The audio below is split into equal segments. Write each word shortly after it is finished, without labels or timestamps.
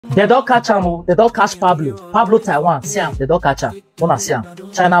They don't catch him. They don't catch Pablo. Pablo Taiwan. See him. They don't catch him. Wanna see him?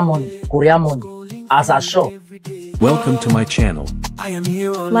 China money, Korean money. As a show. Welcome to my channel.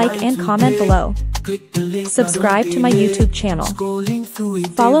 Like and comment below. Subscribe to my YouTube channel.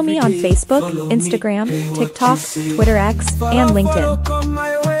 Follow me on Facebook, Instagram, TikTok, Twitter X, and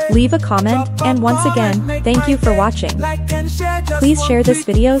LinkedIn. Leave a comment, and once again, thank you for watching. Please share this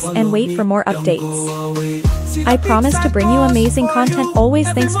videos and wait for more updates. I promise to bring you amazing content. Always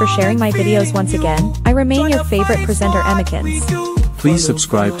thanks for sharing my videos once again. I remain your favorite presenter, Emmekins. Please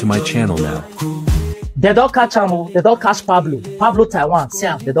subscribe to my channel now. They don't catch him. They don't catch Pablo. Pablo Taiwan. See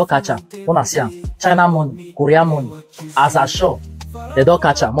him. They don't catch him. Wanna see him? China money, Korean money. As a show. They don't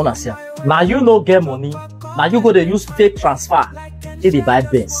catch him. Wanna see him? Now you no get money. Now you go to use fake transfer. They buy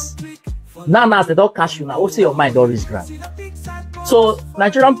Benz. Now they don't catch you now. Also your mind always grand. So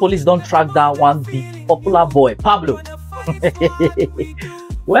Nigerian police don't track down one big popular boy, Pablo.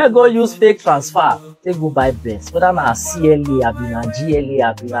 Where go use fake transfer? They go buy Benz. Whether na CLA, abi na GLA,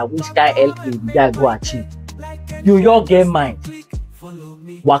 abi na which kind LA the guy go achieve. You your get mind.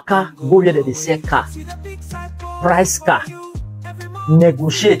 Waka go where they sell car, price car,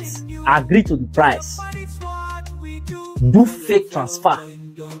 negotiate, agree to the price, do fake transfer,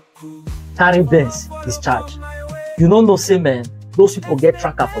 carry Benz, discharge. You don't know, say man, those people get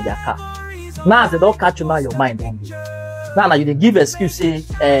tracker for their car. Now as they don't catch you now, your mind don't be. Now you dey give excuse say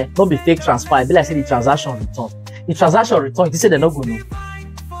don't be fake transfer. Be like say the transaction return. The transaction return, they say they not go know.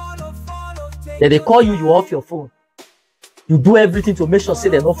 Then they call you, you off your phone. You do everything to make sure say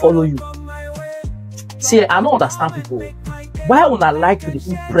they don't follow you. See, I don't understand people. Why would I like to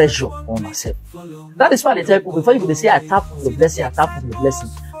put pressure on myself? That is why they tell people before you go say I tap on your blessing, I tap on your blessing.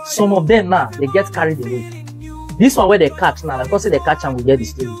 Some of them now they get carried away. This one where they catch now, because they catch and we get the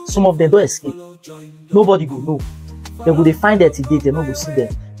story. Some of them don't escape. Nobody will know. They will find them today, they no go see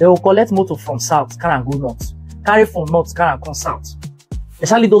them. They will collect motor from south, carry and go north. Carry from north, carry and come south.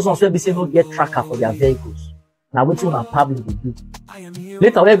 Especially those ones where they say no get tracker for their vehicles. Now wait till Pablo will do.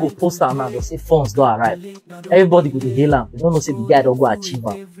 Later when they go post out now, they say funds don't arrive. Everybody go to hail them. They don't know say the guy don't go achieve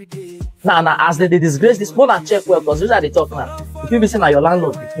them. Now as they disgrace this, more than check well, because usually they talk now. If you be saying now your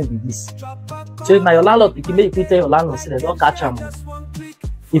landlord can be this. So if now your landlord can make you tell your landlord say they don't catch him.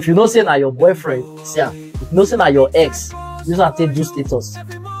 If you know say now your boyfriend, say if you know say now your ex, you don't take due status.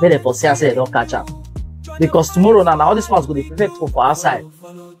 Then they for say they don't catch him. Because tomorrow now all these ones go to protect for outside.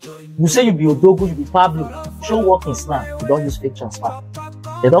 You say you be Odogu, you be Pablo, show workings now, you don't use fake transfer.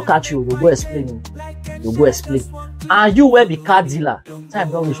 They don't catch you, you go explain you. You go explain. And you will be car dealer.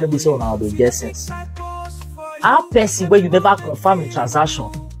 Time don't reach be so now they get sense. How person where you never confirm a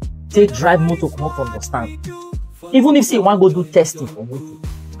transaction, take drive motor come up from your stand. Even if say you want go do testing for motor,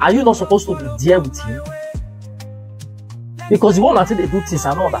 are you not supposed to be there with him? Because the one until they do things,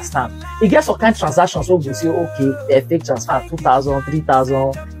 I don't understand. It gets some kind of transactions where we say, okay, fake transfer 2,000,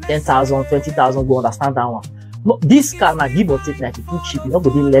 3,000, 10,000, 20,000, go understand that one. No, this car now give or take, like if you too cheap, you're not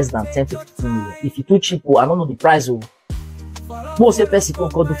going to be less than 10 to 15 million. If you too cheap, I don't know the price. Most say person can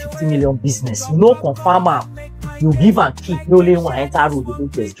do 50 million business. You know, confirm you give and keep, no only one enter road, you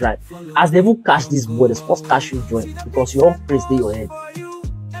don't test drive. As they will cash this boy, the sports cash you join because you all praise your head.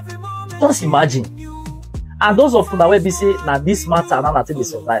 Just imagine. And those of them where they say, now this matter, now they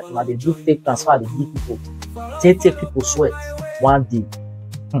survive. Now they do fake transfer, they give people. They take people sweat one day.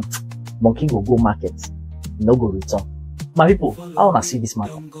 Monkey will go market. No go return. My people, I wanna see this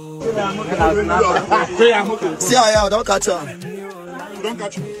matter. See how don't catch her. Don't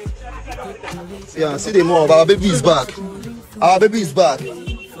catch me. Yeah, see the more. Our baby is back. Our baby is back.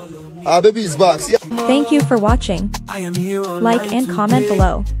 Our baby is back. See. Thank you for watching. Like and comment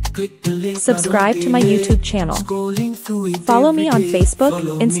below. Subscribe to my YouTube channel. Follow me on Facebook,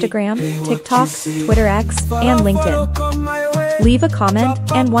 Instagram, TikTok, Twitter X, and LinkedIn. Leave a comment,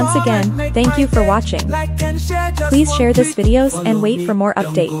 and once again, thank you for watching. Please share this videos and wait for more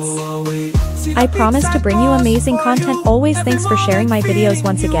updates. I promise to bring you amazing content. Always thanks for sharing my videos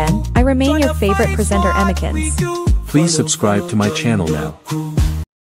once again. I remain your favorite presenter, Emmekins. Please subscribe to my channel now.